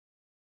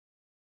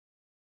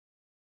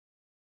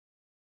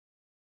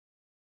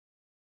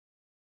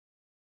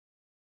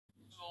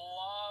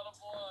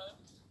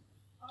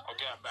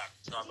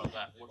Sorry about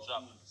that. What's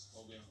up?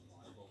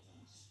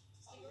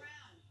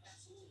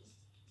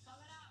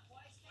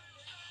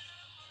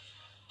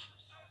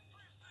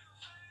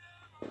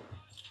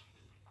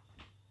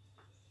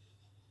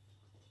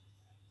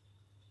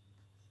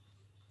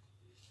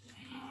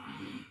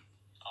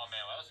 Oh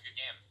man, well, that was a good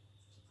game.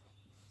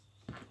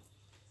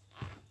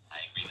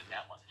 I agree with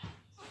that one.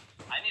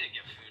 I need to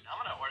get food. I'm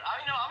gonna order.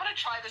 I'm gonna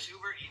try this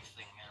Uber Eats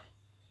thing, man.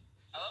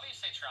 I love how you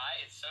say try.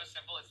 It's so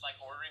simple. It's like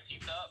ordering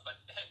pizza, but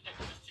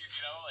just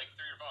like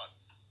through your phone.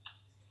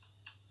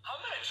 I'm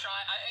gonna try.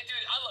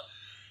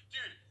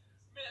 Dude,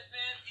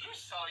 man, you're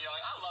so young.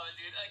 I love it,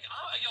 dude. Like,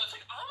 it's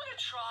like I'm gonna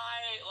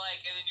try,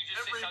 like, and then you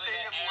just say something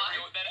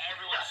that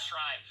everyone's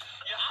trying.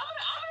 Yeah, I'm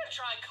gonna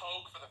try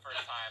Coke for the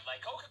first time, like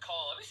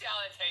Coca-Cola. Let me see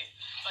how that tastes.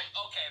 It's like,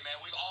 okay, man,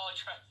 we've all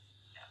tried.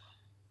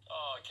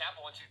 Oh,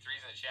 Kappa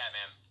 123's in the chat,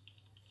 man.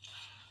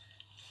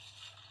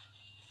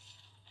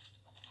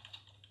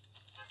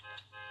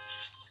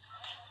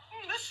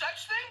 This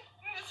sex thing?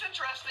 It's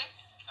interesting.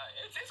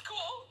 It's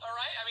cool, all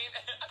right? I mean,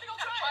 I think I'll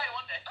try it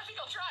one day. I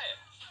think I'll try it.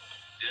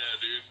 Yeah,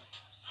 dude.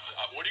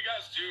 What do you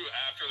guys do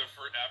after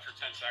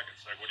 10 seconds?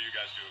 Like, what do you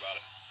guys do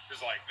about it? Because,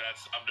 like,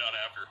 I'm done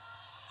after.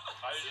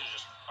 I usually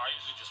just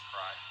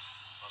cry,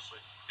 mostly.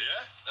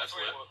 Yeah? That's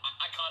lit.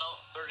 I cuddle.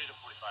 30 to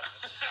 45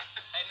 minutes.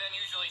 And then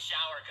usually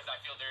shower because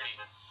I feel dirty.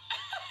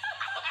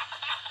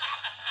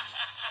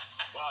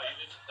 Wow, you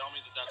didn't tell me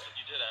that's what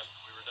you did after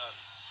we were done.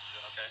 You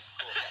doing okay?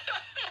 Cool.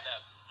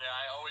 Yeah,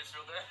 I always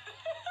feel dirty.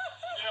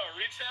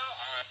 Retail?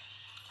 All right.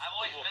 I've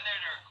always been there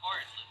to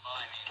record. Well,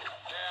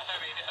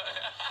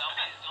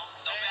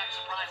 don't be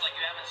surprised like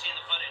you haven't seen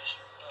the footage.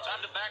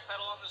 Time to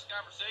backpedal on this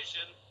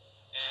conversation.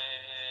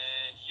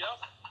 And yup.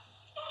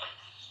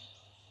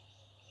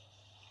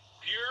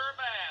 Pure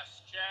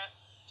mass, chat.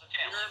 It's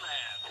okay. Pure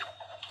mass.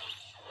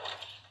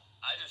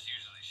 I just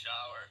usually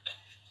shower.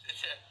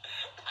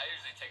 I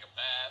usually take a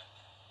bath.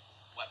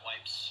 Wet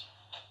wipes.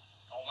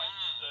 Oh my.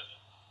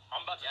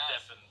 I'm about to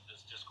deafen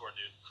this Discord,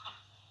 dude.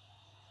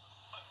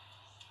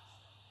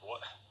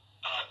 What?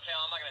 Yeah,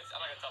 I'm not gonna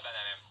tell Ben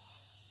that, man.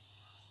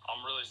 I'm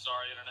really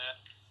sorry, internet.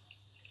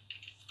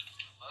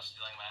 Well,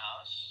 stealing my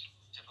house.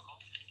 Typical.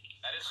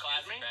 That is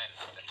classic, Ben.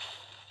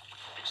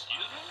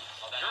 Excuse me?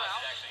 Oh, that Your house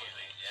house? is actually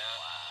easy. Yeah.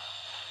 Wow.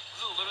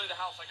 This is literally the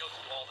house I go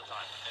to all the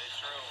time. It is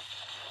true.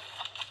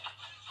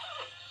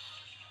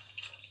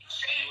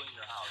 Stealing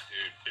your house.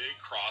 Dude, big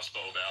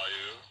crossbow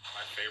value.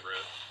 My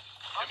favorite.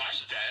 Am I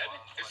dead?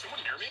 Is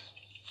someone near me?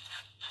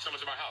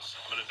 Someone's in my house.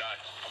 I'm gonna die.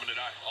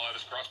 All I have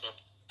is crossbow.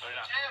 No, you're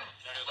not. Tim,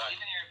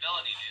 believe in your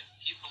ability, dude.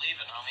 Keep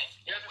believing, homie.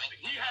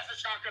 He has a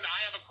shotgun.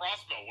 I have a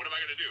crossbow. What am I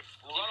gonna do?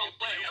 Run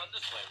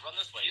this way. Run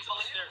this way. He's on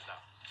the stairs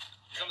now.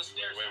 He's on the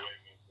stairs now.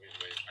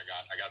 Wait. I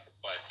got the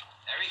play.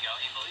 There we go.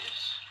 He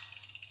believes.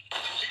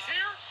 He's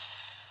here?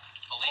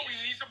 Believe.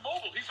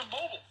 Oh, he's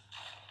immobile.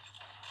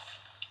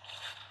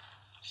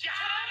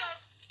 Shot him!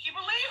 Keep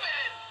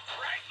believing!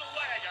 Right in the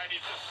leg. I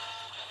need this.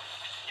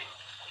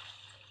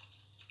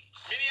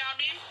 Mini on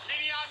me.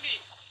 Mini on you.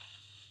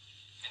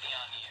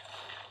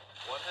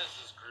 What has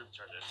this group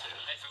turned into?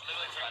 It's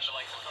literally turned into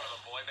like some sort of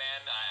a boy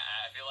band.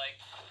 I feel like.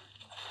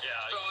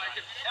 Yeah. So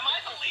am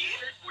I the lead?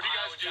 What do you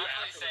guys do I would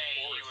after definitely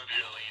say the you would be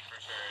the lead for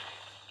sure.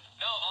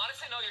 No,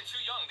 honestly, no. You're too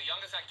young. The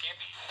youngest on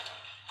campy.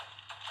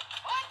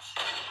 What?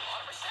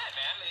 100%,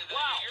 man.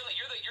 Wow. You're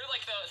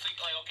like the so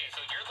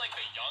you're like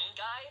the young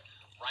guy,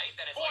 right?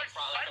 That is Boys, like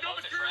probably I the know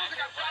most the girls. I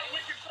got attractive, John right?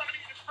 Wick in front of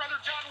me. It's brother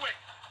John Wick.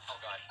 Oh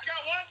god. I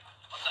got one.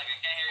 One second,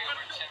 can't hear you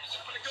over Tim's.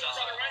 I'm gonna kill his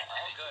brother, right?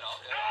 All good.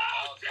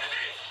 Oh,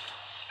 Timmy!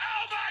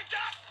 Oh my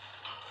God!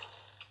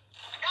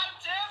 I got him,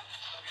 Tim.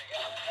 Okay,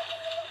 good.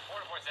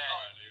 Porta Port's at.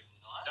 Alright, dude.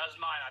 That's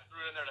mine. I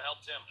threw it in there to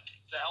help Tim.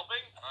 Is that helping?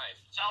 Nice.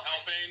 It's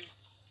helping.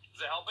 Is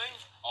it helping?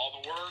 All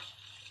the words.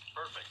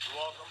 Perfect. You're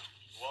welcome.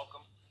 You're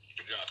welcome.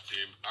 Good job,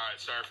 team. All right,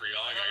 sorry for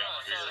yelling. I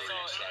got really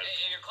excited.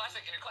 In your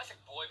classic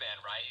boy band,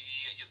 right?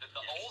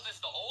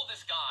 The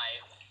oldest guy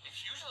is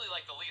usually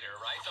like the leader,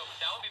 right? So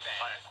that would be Ben,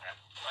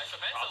 right? So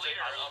Ben's the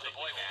leader of the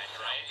boy band,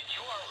 right? You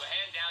are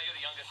hand down. You're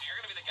the youngest. So you're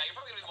gonna be the guy. You're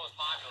probably gonna be the most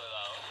popular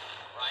though,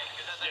 right?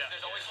 Because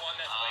there's always one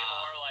that's way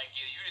more like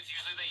you. It's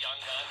usually the young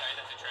gun, right?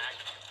 That's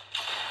attractive.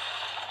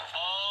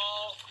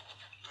 All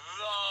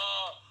the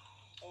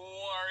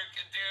work,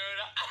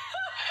 dude.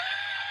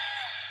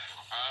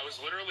 I was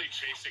literally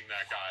chasing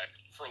that guy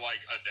for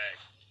like a day.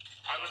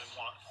 I don't even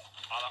want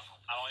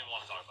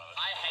to talk about it.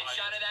 I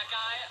headshotted that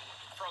guy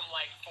from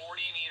like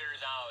 40 meters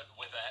out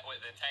with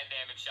a 10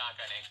 damage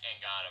shotgun and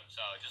got him.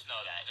 So just know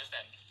that. Just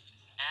that.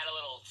 Add a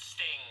little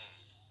sting.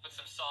 Put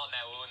some salt in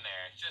that wound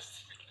there.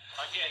 Just.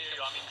 I can't hear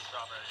you. I mean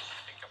strawberries.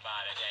 Think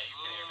about it. Yeah, you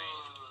can hear me.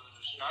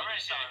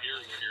 Strawberries You can't hear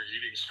when you're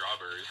eating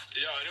strawberries.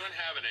 Yo, anyone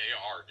have an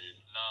AR, dude?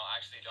 No,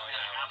 actually don't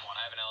even have one.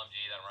 I have an LMG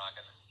that I'm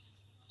rocking.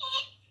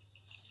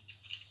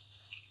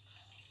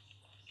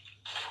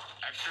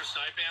 Extra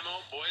snipe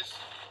ammo, boys?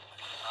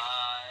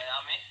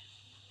 On me.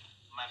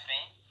 My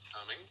thing.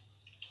 Coming.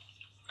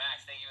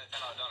 Max, thank you for the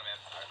 $10 donut, man.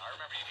 I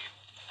remember you, dude.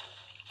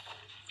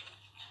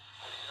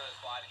 You know the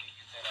squad, if you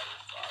can say that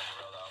was for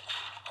real, though.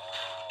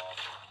 Oh,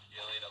 you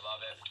lead, I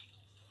love it.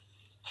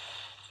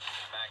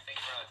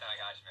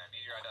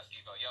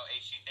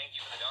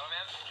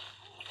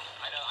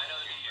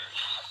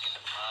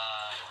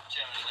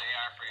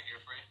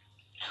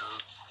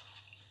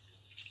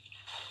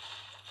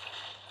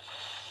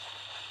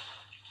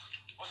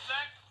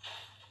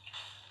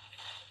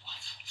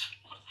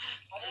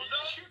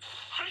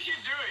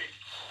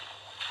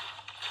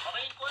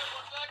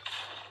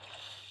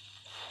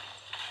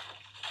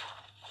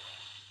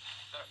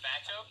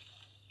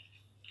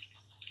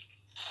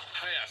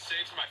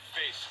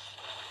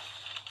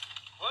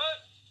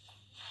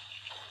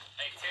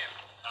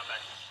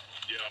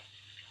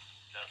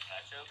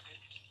 joke,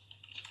 dude?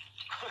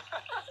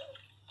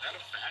 Is that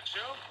a fat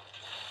joke?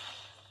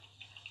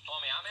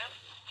 Follow me out, man.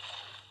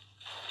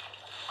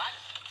 What?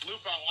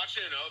 Loop, I want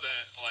you to know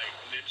that, like,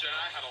 Ninja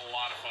and I had a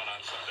lot of fun on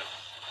Sunday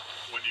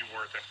when you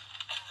weren't there.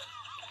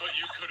 But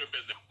you could have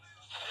been there.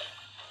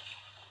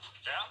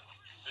 Yeah?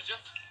 Did you?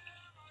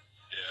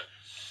 Yeah.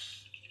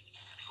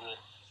 Cool.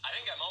 I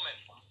think at one moment,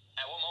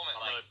 I'm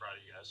like, really proud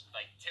of you guys.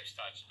 like tips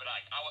touched, but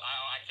like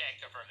I can't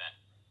confirm that.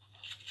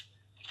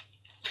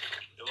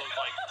 It looked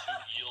like two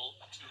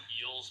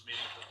eels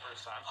meeting for the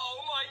first time.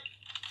 Oh my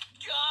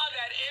god,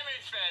 that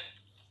image, man!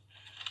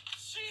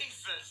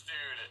 Jesus,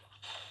 dude.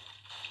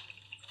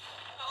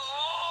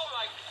 Oh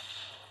my.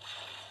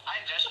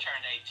 I just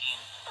turned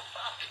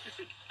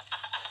 18.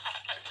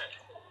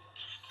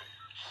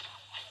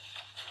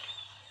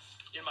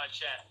 In my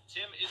chat,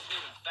 Tim isn't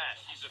even fat.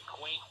 He's a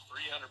quaint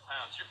 300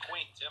 pounds. You're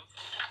quaint, Tim.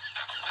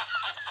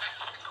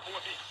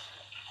 Quaint.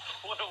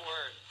 What a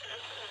word.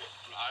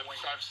 I've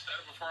said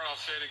it before and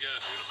I'll say it again,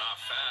 dude. I'm not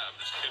fat. I'm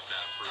just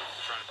kidnap proof.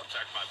 I'm trying to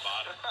protect my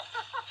body.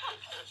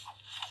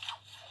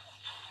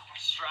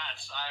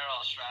 Strats,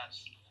 IRL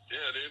strats.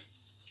 Yeah, dude.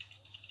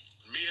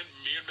 Me and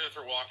Myth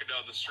are walking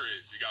down the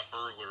street. You got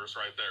burglars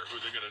right there. Who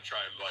are they gonna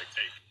try and like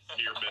take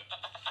near Myth?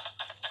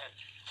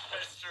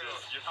 That's true.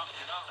 You're not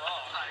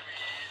wrong. I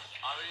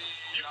mean,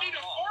 You need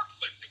a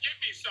forklift to get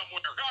me somewhere.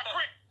 Oh,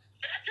 quick!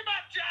 Back him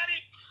up, Johnny!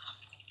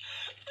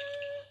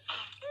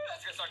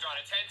 That's gonna start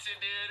drawing attention,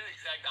 dude.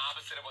 Exact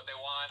opposite of what they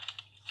want.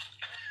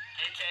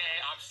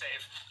 AKA, I'm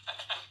safe.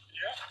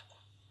 Yeah.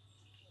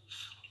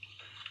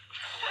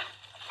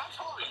 How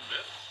tall are you,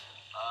 Myth?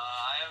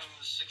 I am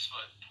 6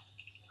 foot.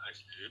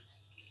 Nice, dude.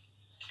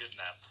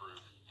 Kidnap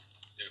proof.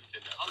 Yeah,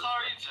 kidnap How proof.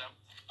 tall are you, Tim?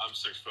 I'm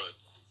 6 foot.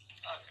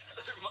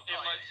 Okay. In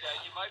my chat,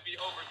 you might be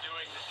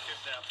overdoing the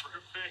kidnap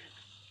proofing.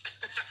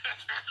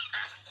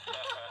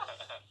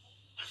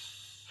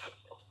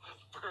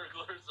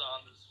 Burglars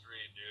on the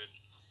street, dude.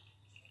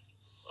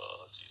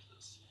 Oh,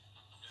 Jesus.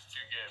 It's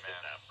too good, man.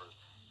 Kidnap proof.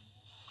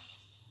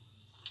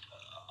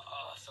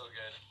 Oh, so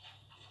good.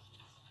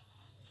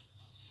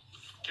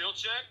 Kill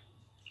check.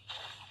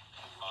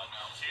 Oh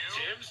no. 2.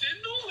 Tim's in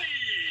the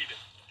lead.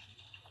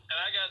 And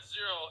I got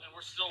 0, and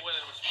we're still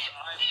winning, which means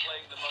I'm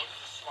playing the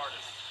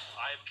smartest.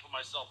 I haven't put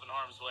myself in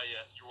harm's way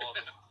yet. You're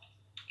welcome.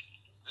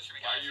 This should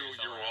be Why guys you're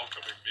somewhere.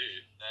 welcoming me?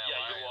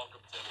 Yeah, you're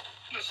welcome, Tim.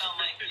 You sound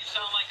like a Hear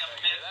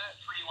mid that?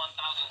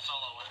 pre-1000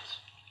 solo wins.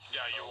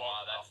 Yeah, you're Oh,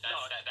 wow, welcome. that's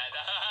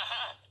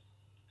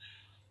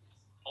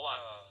Hold on.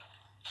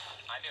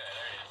 I knew it.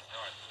 There it is.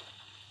 North.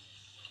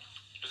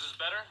 Is this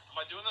better? Am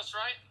I doing this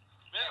right?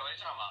 Hey, what are you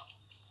talking about?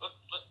 Look,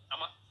 look at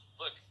me.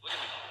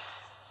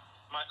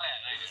 Oh, yeah,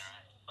 no, you're right.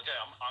 Okay,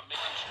 I'm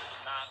making sure to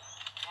not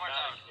One more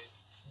time. engage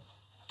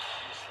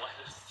in the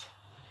slightest.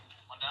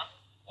 One down?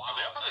 Wow, Are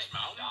they up on this nice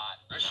mountain?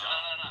 shot. Nice No,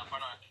 shot. no, far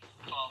north.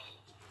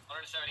 12.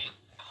 170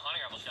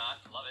 hunting rifle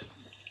shot. Love it.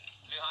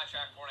 New hot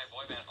track Fortnite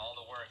boy band, all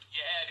the work.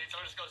 Yeah, dude.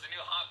 So it just goes the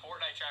new hot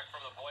Fortnite track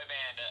from the boy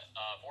band,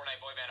 Fortnite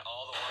boy band,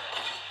 all the work.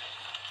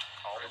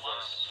 All the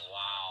work.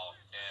 Wow.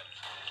 Damn.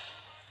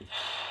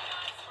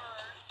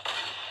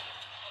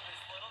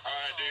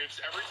 Alright, dudes.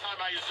 Every time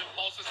I use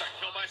impulses, I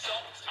kill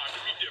myself. It's time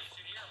to be You different.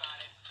 should hear about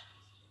it.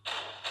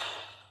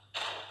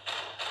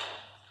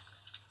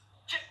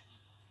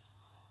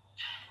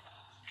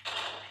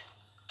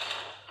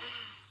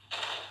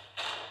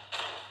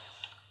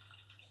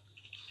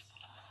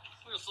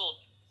 Look at this little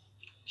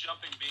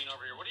jumping bean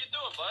over here. What are you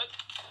doing, bud?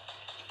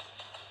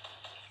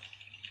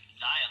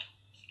 Dying.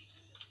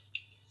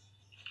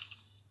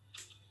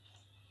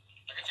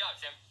 Good job,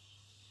 Tim.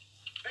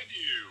 Thank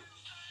you.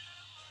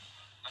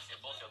 I see a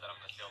bull shield that I'm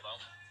gonna steal though.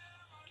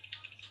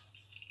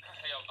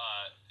 Hey, yo,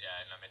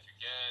 yeah, no, meant to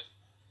good.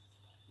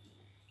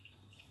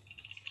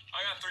 I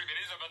got 3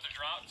 videos I'm about to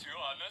drop too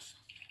on this.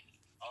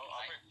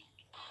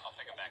 I'll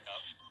pick them back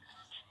up.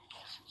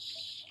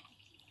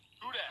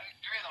 Who that?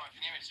 Give me that one if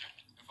you need me to.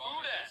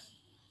 Who that?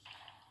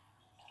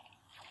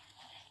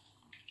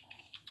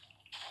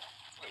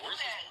 Wait, where's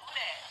this?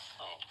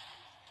 Oh.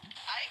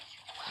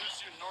 Who's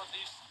your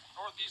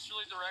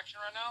northeasterly direction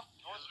right now?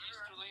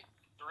 Northeasterly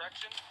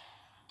direction?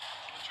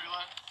 The tree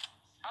line?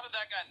 How did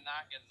that guy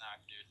not get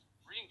knocked, dude?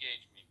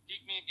 Re-engage me.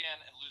 Peek me again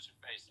and lose your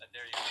face. I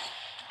dare you.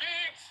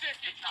 Big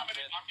sticky coming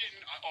in. I'm getting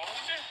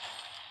owned.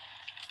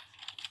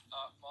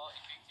 Well,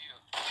 you peeked you.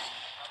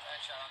 Not bad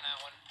shot on that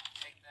one.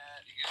 Take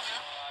that. You good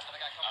now? Another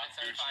guy coming in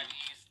 75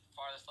 Gucci. east,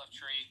 farthest left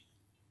tree.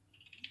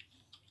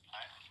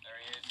 Alright, there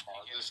he is.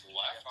 Farthest Yeah,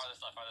 left?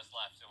 farthest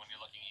left, so when you're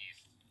looking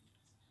east.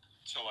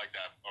 So like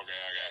that. Okay,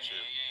 I got you.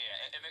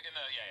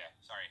 Yeah.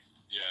 Sorry.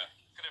 Yeah.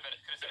 Could have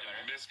said it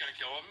better. Miss gonna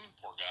kill him?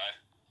 Poor guy.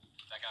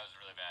 That guy was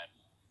really bad.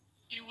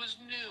 He was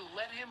new.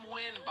 Let him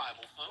win,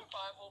 Bible thump.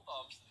 Bible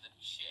bumps in the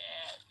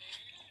chat,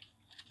 dude.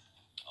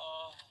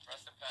 Oh,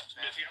 rest in peace,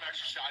 man. If you have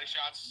extra shotty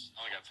shots,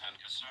 I only got 10.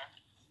 Yes, sir.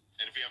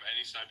 And if you have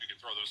any snipe, you can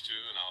throw those too,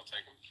 and I'll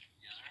take them.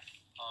 Yes, sir.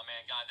 Oh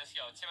man, God,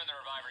 Tim and the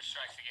Reviver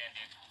strikes again,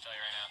 dude. I'll tell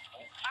you right now.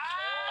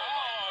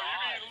 Oh, you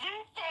mean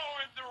Lupo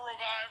in the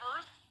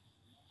Revivers?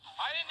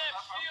 I didn't have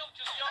shield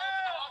because y'all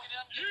were walking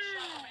down getting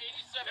shot from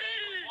 87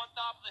 with one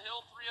top of the hill,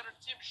 300.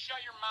 Tim,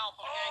 shut your mouth,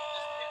 okay?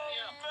 Just hit me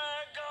up. Oh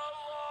my god.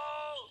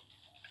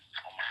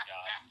 Oh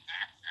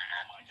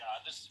my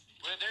god.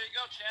 Well, there you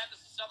go, Chad.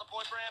 This is how the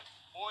boy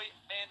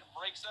band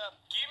breaks up.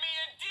 Give me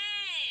a D.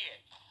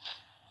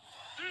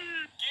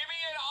 Give me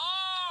an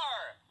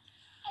R.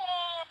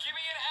 Give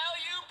me an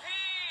LUP.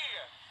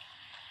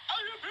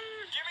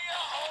 Give me a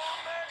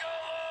Omega.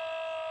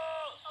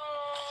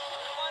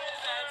 What is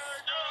that?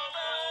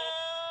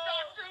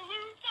 Dr.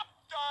 Lupo.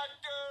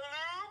 Dr.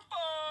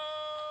 Lupo.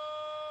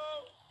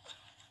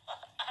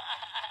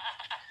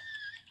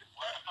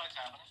 What the fuck's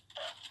happening?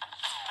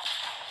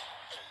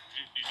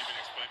 You need me to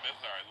explain this?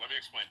 All right, let me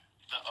explain.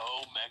 The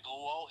Omega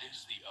wall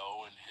is the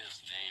O in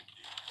his name,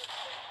 dude.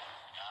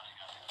 Got it.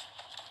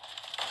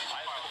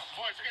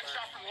 Boys, we're getting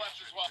shot from the left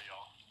as well.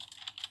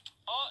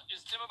 Oh,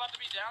 is Tim about to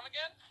be down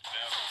again?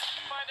 Never,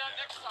 dude, Find out never.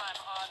 next time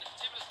on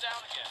Tim is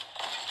down again.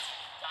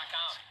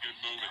 .com. Good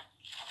movie.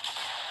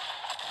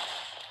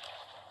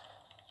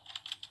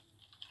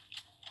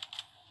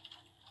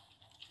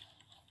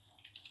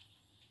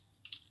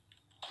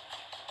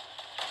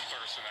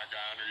 Thirsting that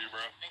guy under you,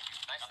 bro. Thank you.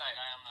 Nice Got the night.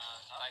 guy on the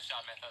top. Nice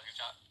job, man. That was a good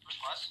job. Push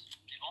plus,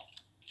 people.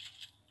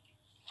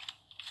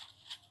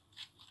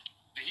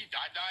 Did he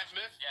die,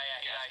 Myth? Yeah,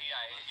 you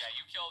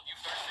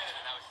thirsted,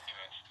 and that was his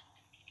teammate.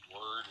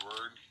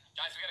 Word.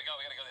 Guys, we gotta go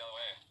the other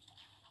way.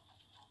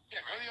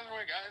 Yeah, go the other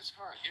way, guys.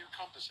 Come on, get your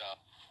compass out.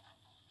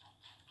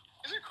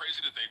 Isn't it crazy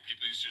to think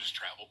people used to just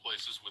travel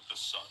places with the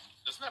sun?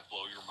 Doesn't that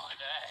blow your mind?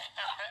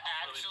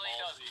 Actually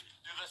does.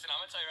 Dude, listen, I'm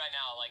gonna tell you right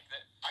now, like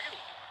I get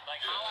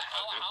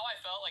how I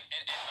felt, like,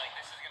 and like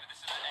this is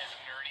as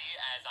nerdy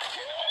as I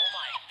can. Oh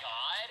my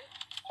god!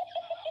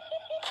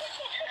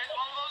 You hit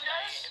one of those Yeah,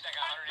 guys? he hit that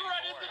guy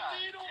 184. God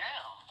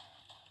damn.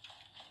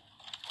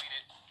 Tweet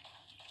it.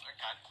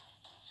 Okay.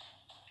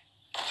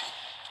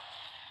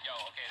 Yo,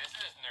 okay, this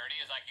is as nerdy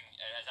as I can.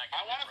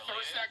 I want to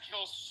relate thirst it. that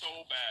kill so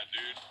bad,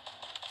 dude.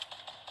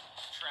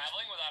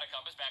 Traveling without a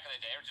compass back in the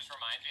day just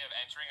reminds me of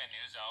entering a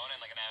new zone in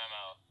like an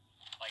MMO,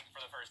 like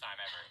for the first time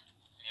ever.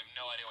 And you have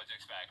no idea what to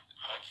expect.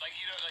 Like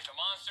you know, like the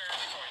monsters,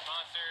 the story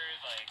monsters,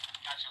 like.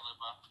 Gotcha,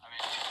 Lupa. I mean,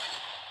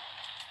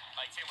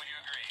 Like Tim, would you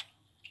agree?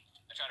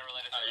 I try to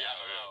relate it to Yeah,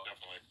 MMO.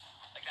 definitely.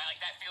 Like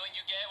that feeling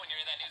you get when you're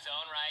in that new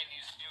zone, right?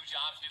 New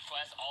jobs, new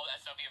quests, all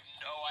that stuff. You have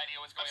no idea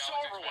what's going It's on.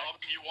 so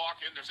overwhelming. You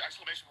walk in, there's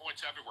exclamation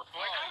points everywhere.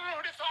 Like, I don't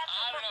know who to talk to.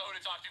 I don't know who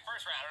to talk to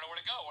first, right? I don't know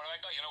where to go. Where do I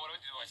go? You know, what do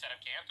I do? Do I set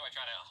up camp? Do I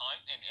try to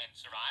hunt and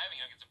survive?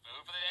 You know, get some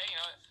food for the day? You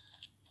know,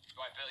 do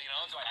I build? You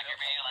know, do I back build?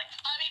 here, man, like,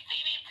 I need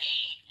PvP.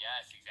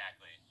 Yes,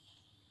 exactly.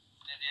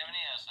 Do you have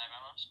any sniper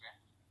ammo? Spare.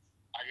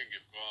 I can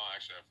get, well,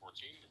 actually I have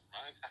 14.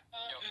 Mine.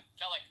 Yo,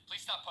 Kelly,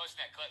 please stop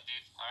posting that clip,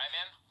 dude. All right,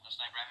 man. No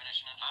sniper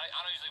ammunition in I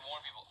don't usually warn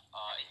people.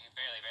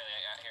 Barely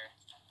out here.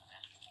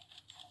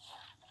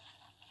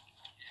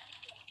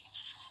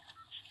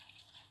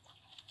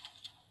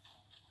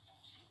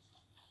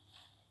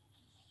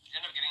 You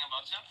end up getting them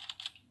both, Tim?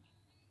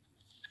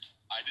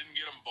 I didn't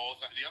get them both.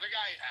 The other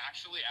guy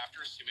actually,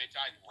 after his teammate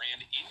died, ran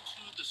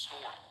into the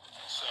storm.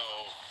 So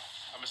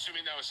I'm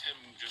assuming that was him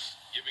just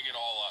giving it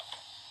all up.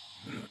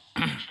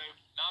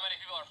 Not many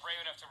people are brave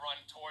enough to run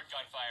toward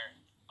gunfire.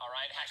 All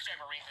right, hashtag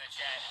Marines in the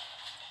chat.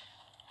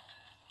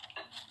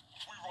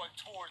 We run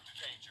toward the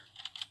danger.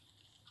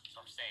 That's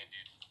what I'm saying,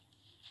 dude.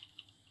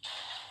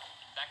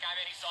 That guy,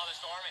 man, he saw the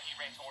storm and he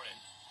ran toward it.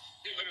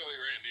 He literally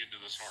ran into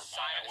the storm.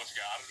 Sign Once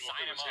again, I don't know if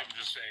sign it was him him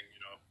just saying,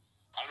 you know,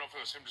 I don't know if it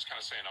was him just kind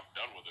of saying I'm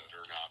done with it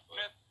or not.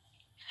 But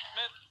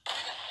Myth,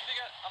 you think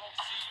I don't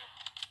see you?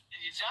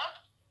 Did you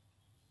jump?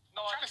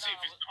 No, I'm trying to see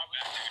if he's coming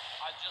back.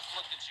 I just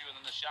looked at you and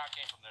then the shot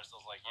came from there, so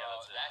I was like, yeah,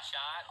 that's it. That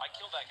shot. I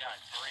killed that guy.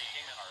 He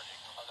came in already.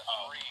 That was a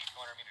free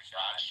 200-meter shot.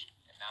 Gosh.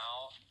 And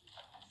now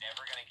I'm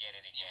never gonna get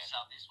it You again.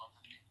 southeast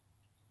 150.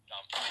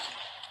 Dump.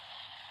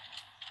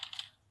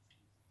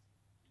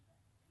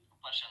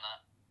 Pushing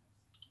that.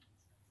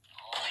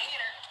 Oh,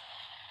 later.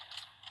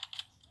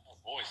 Oh,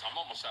 boys, I'm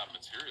almost out of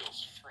materials.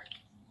 Frick.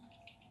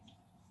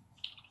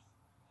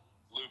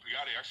 Loop, you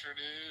got any extra,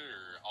 dude?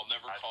 Or I'll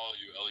never call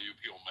you LUP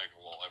Omega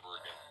Wall ever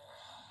again.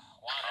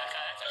 Wow,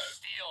 that's a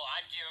steal.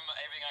 I'd give him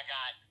everything I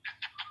got.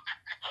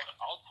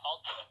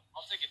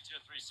 I'll take a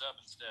tier 3 sub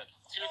instead.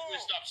 Tier 3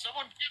 sub.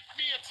 Someone give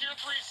me a tier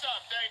 3 sub,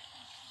 thank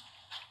you.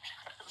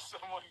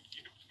 Someone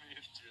give me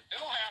a tier 3.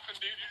 It'll happen,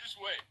 dude. You just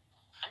wait.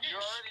 You're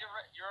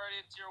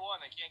already in tier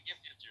 1. They can't give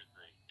you a tier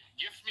 3.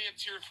 Give me a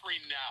tier 3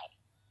 now.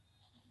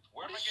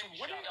 Where am I getting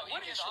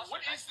shot?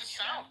 What is the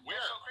sound? Where?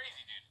 That's so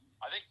crazy, dude.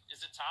 I think,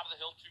 is it top of the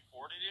hill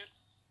 240, dude?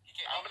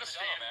 I'm gonna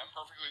stand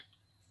perfectly.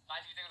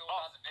 Nice you think of the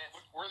 1,000 bits.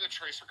 Where the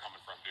tracer coming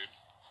from, dude?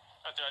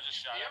 Right there, I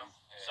just shot at him.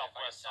 Yeah,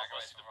 Southwest,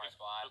 sacrifice the for my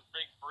squad.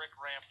 big brick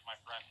ramp, my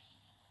friend.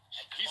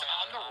 He's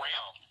on the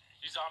ramp.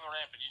 He's on the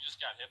ramp, and you just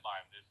got hit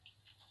by him, dude.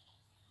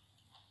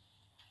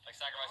 Like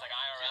sacrifice like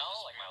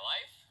IRL, like my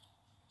life?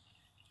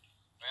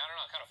 I mean, I don't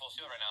know, I'm kind of full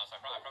shield right now, so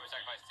I probably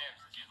sacrifice Tim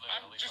since he's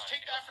literally the least Just amount of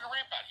take that for the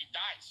ramp out. He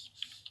dies.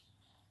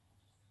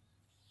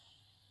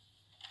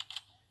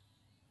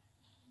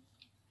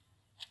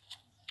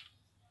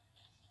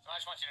 So I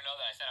just want you to know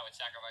that I said I would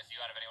sacrifice you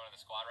out of anyone in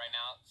the squad right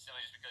now,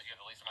 simply just because you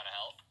have the least amount of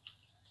health.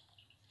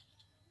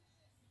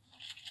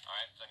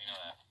 Alright, so you know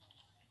that.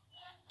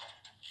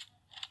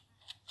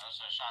 I was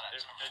gonna shot at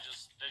They're someone.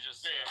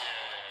 just. Yeah.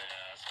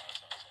 I saw.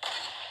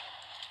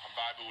 I'm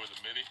vibing with a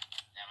mini.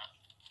 Damn it.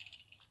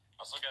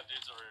 Also got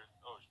dudes over.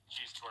 Oh,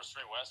 geez, to our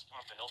straight west,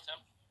 come up the hill, Tim.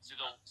 See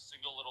the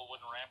single little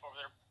wooden ramp over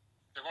there?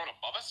 They're going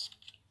above us.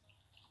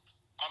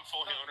 I'm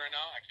full healing right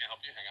now. I can't help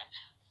you. Hang on.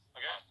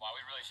 Okay. Wow,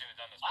 we really should have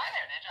done this. Hi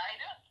there, Ninja. How you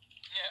doing?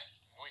 Yeah,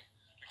 we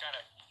kind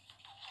of.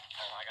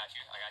 Oh, I got you.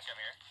 I'm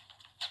here.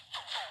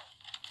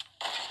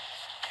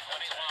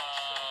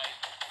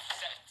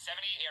 70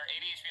 or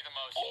 80 HP the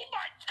most. Oh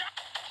my god!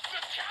 The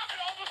cabin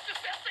almost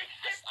just empty.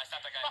 I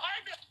stopped that guy.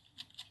 Behind us.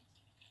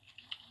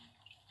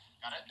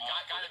 Got it? Guy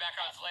in the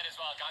background's lit as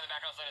well.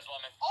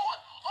 Myth.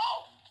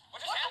 Oh! What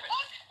just What the happened?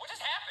 fuck? What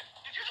just happened?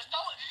 Did you just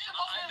bust me in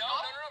his No,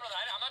 gun? brother.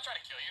 I'm not trying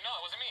to kill you. No,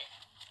 it wasn't me.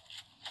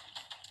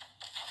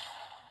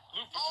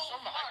 Luke, was there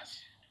someone behind us?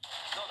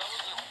 No, that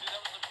was the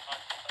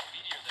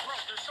meteor that. Bro,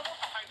 there's someone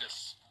behind us.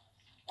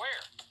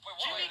 Where? Wait,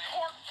 Jimmy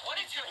Cork. What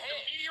did you The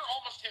hit? meteor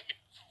almost hit me.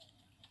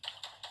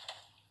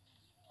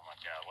 Oh my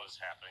god, what is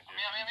happening, dude?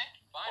 Me.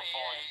 Bonnie,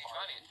 falling yeah,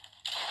 apart. Bonnie.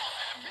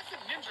 Myth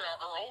and Ninja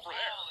are over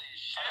there. Holy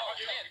shit. Oh,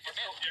 Yeah, man, let's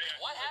go.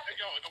 Yeah. What happened?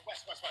 Go,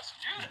 west.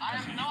 Dude, I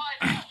have no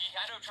idea. He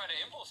had to try to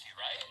impulse you,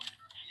 right?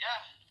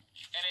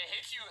 Yeah. And it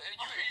hits you.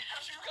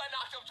 You got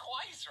knocked up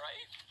twice,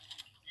 right?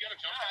 You got a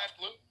jump pad,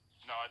 Luke?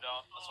 No, I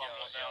don't. That's why I'm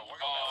going down. we're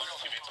Oh,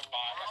 going teammate's a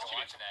bot. We're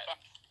Teammate's watching a that. bot.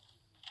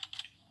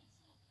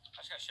 I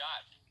just got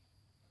shot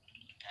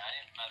Yeah, I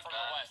didn't met from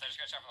the west. I just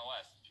got shot from the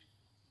west.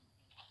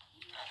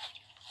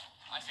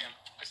 I see him.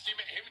 His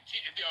teammate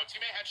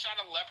headshot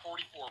on the left,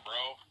 44,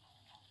 bro.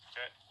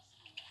 Okay.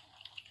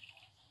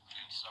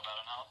 Dude, so bad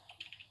on health.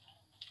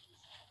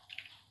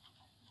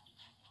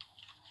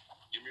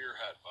 Give me your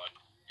head, bud.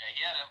 Yeah,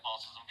 he had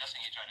impulses. I'm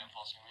guessing he tried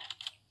impulsing me.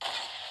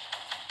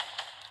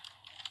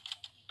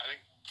 I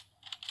think.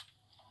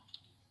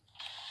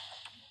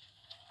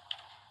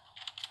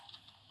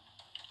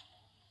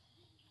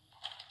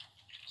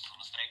 This is a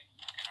mistake.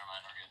 Okay, never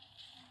mind. We're good.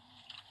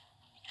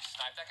 You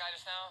sniped that guy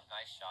just now?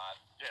 Nice shot.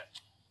 Yeah.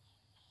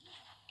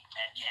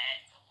 Okay.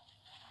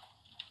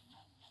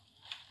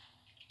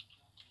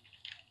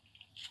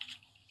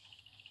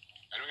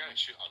 I don't got any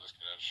shield. I'll just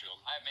get out of shield.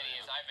 I have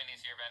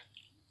minis here, Ben.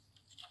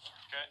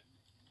 Okay.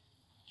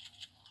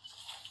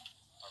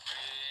 I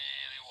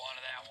really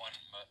wanted that one,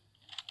 but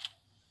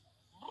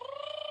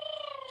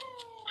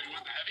Oh, you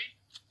want the heavy?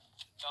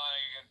 no,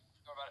 you're good.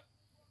 Go about it.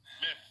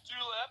 Myth. To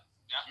the left.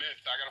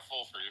 Myth, I got a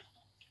full for you.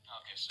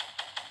 Okay, so.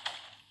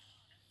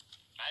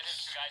 Imagine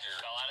two guys just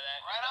fell out of that.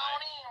 Right on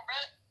in,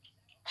 Brett.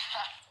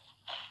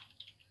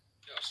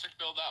 Yo, sick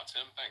build out,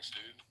 Tim. Thanks,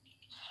 dude.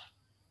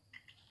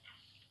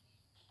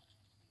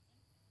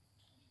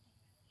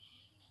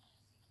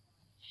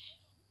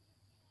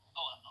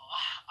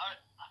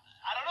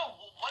 I don't know.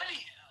 What did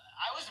he?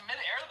 I was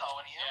mid-air though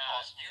when he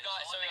impulsed me. You got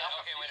That's so the only thing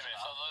I'm okay. Wait a minute.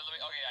 confused So about. let me.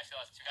 Okay, I see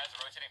last two guys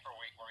are rotating for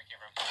where we came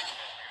from.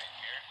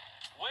 Here.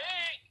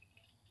 Wait!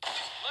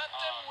 Let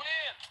them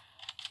win!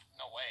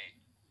 No way.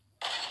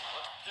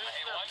 This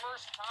is their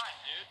first time,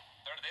 dude.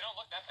 They don't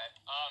look that bad.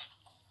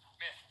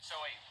 Myth. So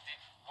wait,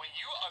 when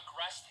you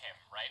aggressed him,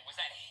 right? Was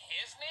that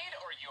his nade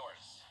or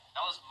yours?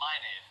 That was my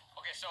nade.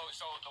 Okay, so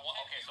the one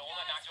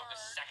that knocked you up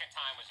the second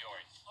time was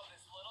yours.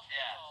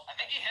 Yeah. I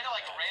think he hit it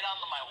like right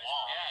onto my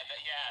wall.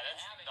 Yeah,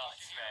 that's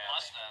nuts, man.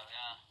 Must have,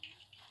 yeah.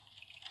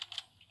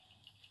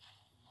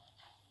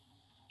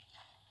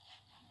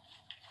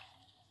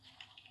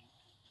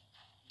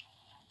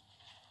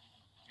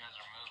 You guys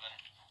are moving.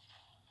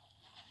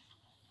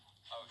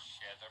 Oh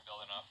shit, they're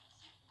building up.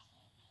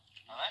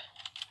 Are they?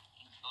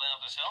 Building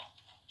up this hill?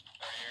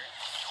 They're here.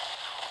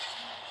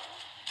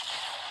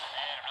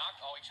 And I'm knocked.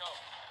 Oh, he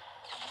choked.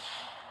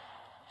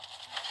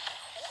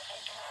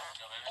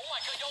 Go, baby. Oh my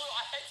god, yo,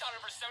 I headshot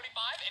him for 75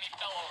 and he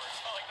fell over.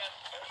 So like that.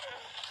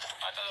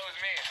 I thought that was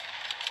me.